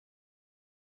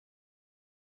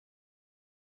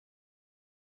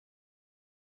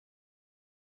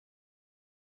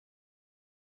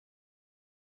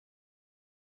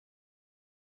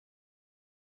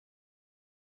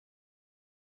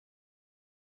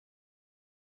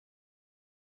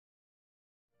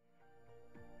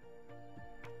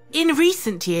In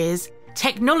recent years,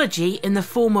 technology in the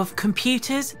form of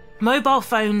computers, mobile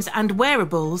phones and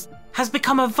wearables has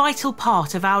become a vital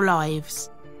part of our lives.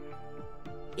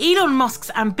 Elon Musk's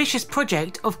ambitious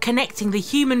project of connecting the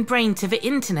human brain to the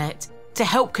internet to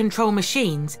help control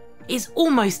machines is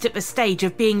almost at the stage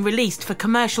of being released for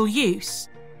commercial use.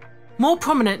 More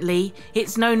prominently,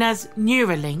 it's known as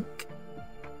Neuralink.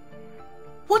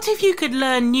 What if you could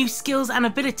learn new skills and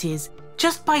abilities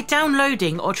just by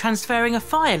downloading or transferring a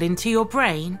file into your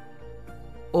brain?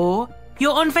 Or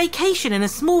you're on vacation in a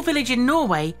small village in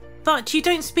Norway, but you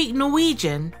don't speak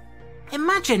Norwegian.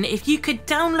 Imagine if you could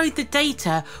download the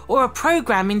data or a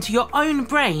program into your own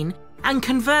brain and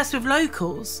converse with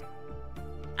locals.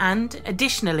 And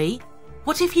additionally,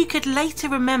 what if you could later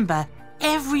remember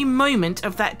every moment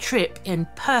of that trip in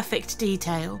perfect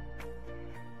detail?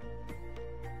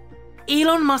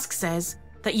 Elon Musk says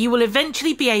that you will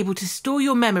eventually be able to store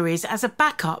your memories as a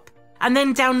backup and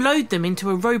then download them into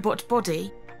a robot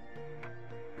body.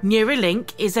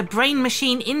 Neuralink is a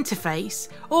brain-machine interface,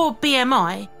 or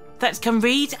BMI, that can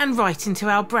read and write into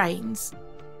our brains.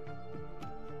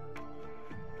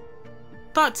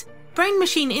 But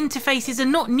brain-machine interfaces are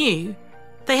not new.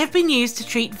 They have been used to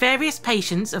treat various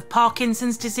patients of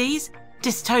Parkinson's disease,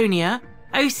 dystonia,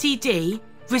 OCD,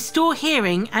 restore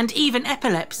hearing and even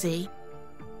epilepsy.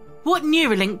 What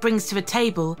Neuralink brings to the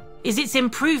table is its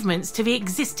improvements to the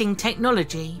existing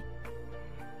technology.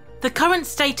 The current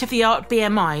state-of-the-art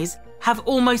BMIs have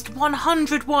almost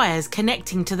 100 wires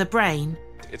connecting to the brain.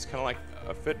 It's kind of like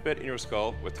a Fitbit in your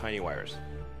skull with tiny wires.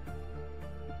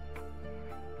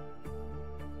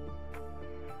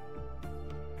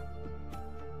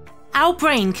 Our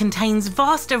brain contains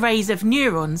vast arrays of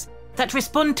neurons that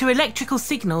respond to electrical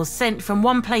signals sent from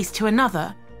one place to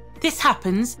another. This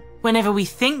happens whenever we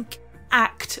think,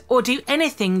 act, or do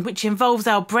anything which involves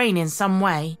our brain in some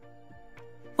way.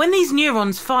 When these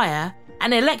neurons fire,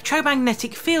 an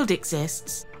electromagnetic field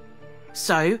exists.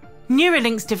 So,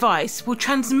 Neuralink's device will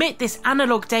transmit this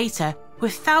analog data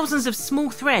with thousands of small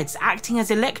threads acting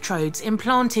as electrodes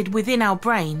implanted within our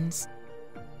brains.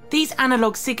 These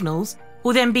analog signals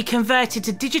will then be converted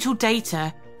to digital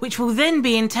data, which will then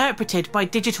be interpreted by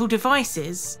digital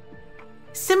devices.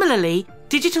 Similarly,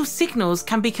 digital signals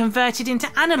can be converted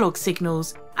into analog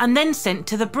signals and then sent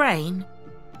to the brain.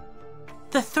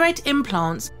 The thread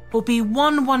implants will be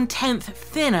 1/1/10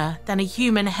 thinner than a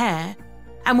human hair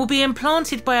and will be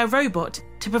implanted by a robot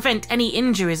to prevent any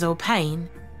injuries or pain.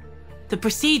 The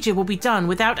procedure will be done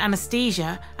without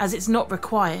anaesthesia as it's not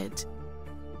required.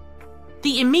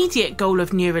 The immediate goal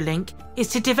of Neuralink is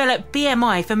to develop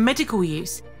BMI for medical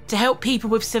use to help people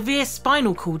with severe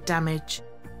spinal cord damage.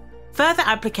 Further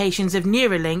applications of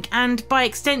Neuralink and, by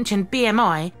extension,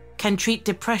 BMI can treat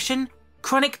depression,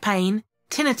 chronic pain,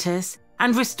 tinnitus,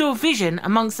 and restore vision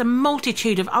amongst a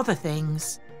multitude of other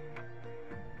things.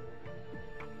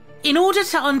 In order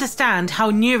to understand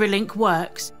how Neuralink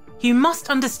works, you must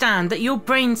understand that your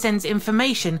brain sends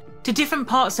information to different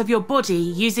parts of your body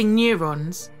using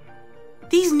neurons.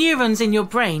 These neurons in your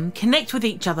brain connect with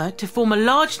each other to form a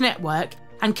large network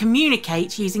and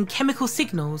communicate using chemical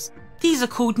signals. These are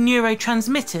called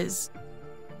neurotransmitters.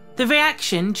 The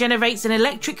reaction generates an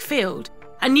electric field,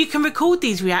 and you can record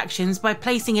these reactions by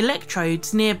placing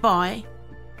electrodes nearby.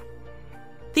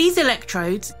 These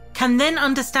electrodes can then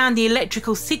understand the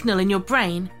electrical signal in your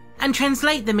brain and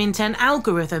translate them into an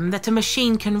algorithm that a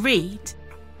machine can read.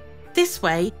 This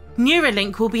way,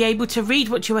 Neuralink will be able to read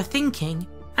what you are thinking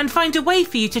and find a way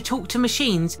for you to talk to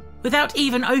machines without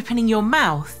even opening your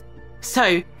mouth.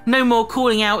 So, no more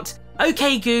calling out,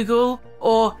 "OK Google"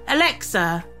 or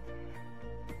 "Alexa."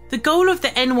 The goal of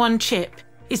the N1 chip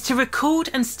is to record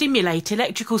and stimulate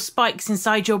electrical spikes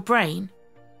inside your brain.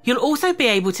 You'll also be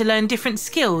able to learn different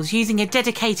skills using a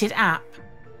dedicated app.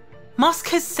 Musk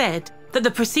has said that the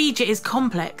procedure is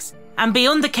complex and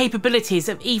beyond the capabilities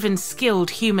of even skilled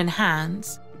human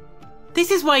hands. This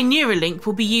is why Neuralink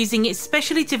will be using its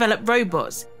specially developed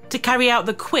robots to carry out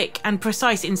the quick and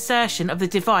precise insertion of the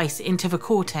device into the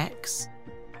cortex.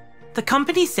 The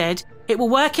company said it will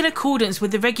work in accordance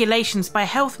with the regulations by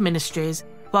health ministries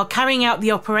while carrying out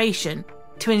the operation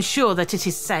to ensure that it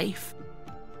is safe.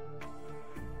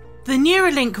 The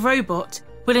Neuralink robot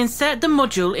will insert the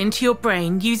module into your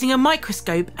brain using a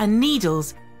microscope and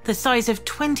needles the size of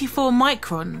 24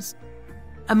 microns.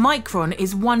 A micron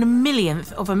is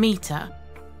 1/1,000,000th of a meter.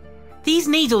 These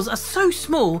needles are so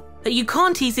small that you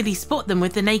can't easily spot them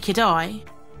with the naked eye.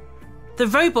 The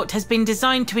robot has been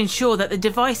designed to ensure that the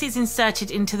device is inserted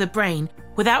into the brain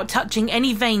without touching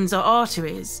any veins or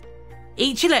arteries.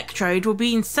 Each electrode will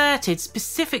be inserted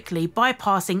specifically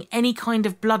bypassing any kind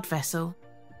of blood vessel.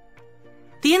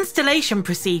 The installation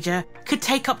procedure could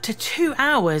take up to 2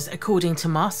 hours, according to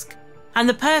Musk, and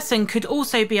the person could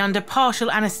also be under partial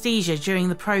anaesthesia during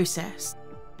the process.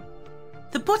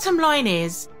 The bottom line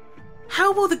is,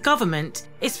 how will the government,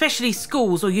 especially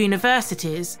schools or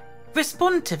universities,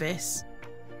 respond to this?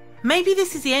 Maybe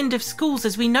this is the end of schools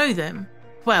as we know them.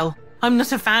 Well, I'm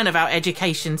not a fan of our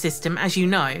education system, as you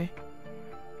know.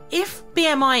 If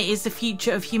BMI is the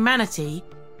future of humanity,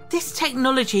 this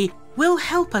technology will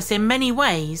help us in many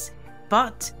ways,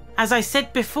 but, as I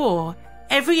said before,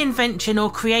 every invention or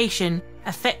creation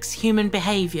affects human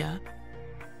behaviour.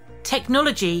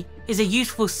 Technology is a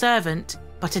useful servant,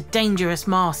 but a dangerous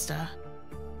master.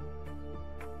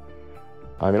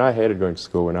 I mean, I hated going to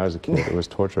school when I was a kid. It was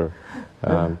torture.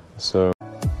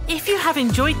 If you have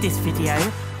enjoyed this video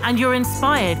and you're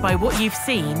inspired by what you've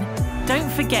seen,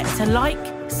 don't forget to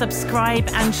like, subscribe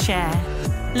and share.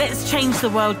 Let's change the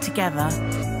world together.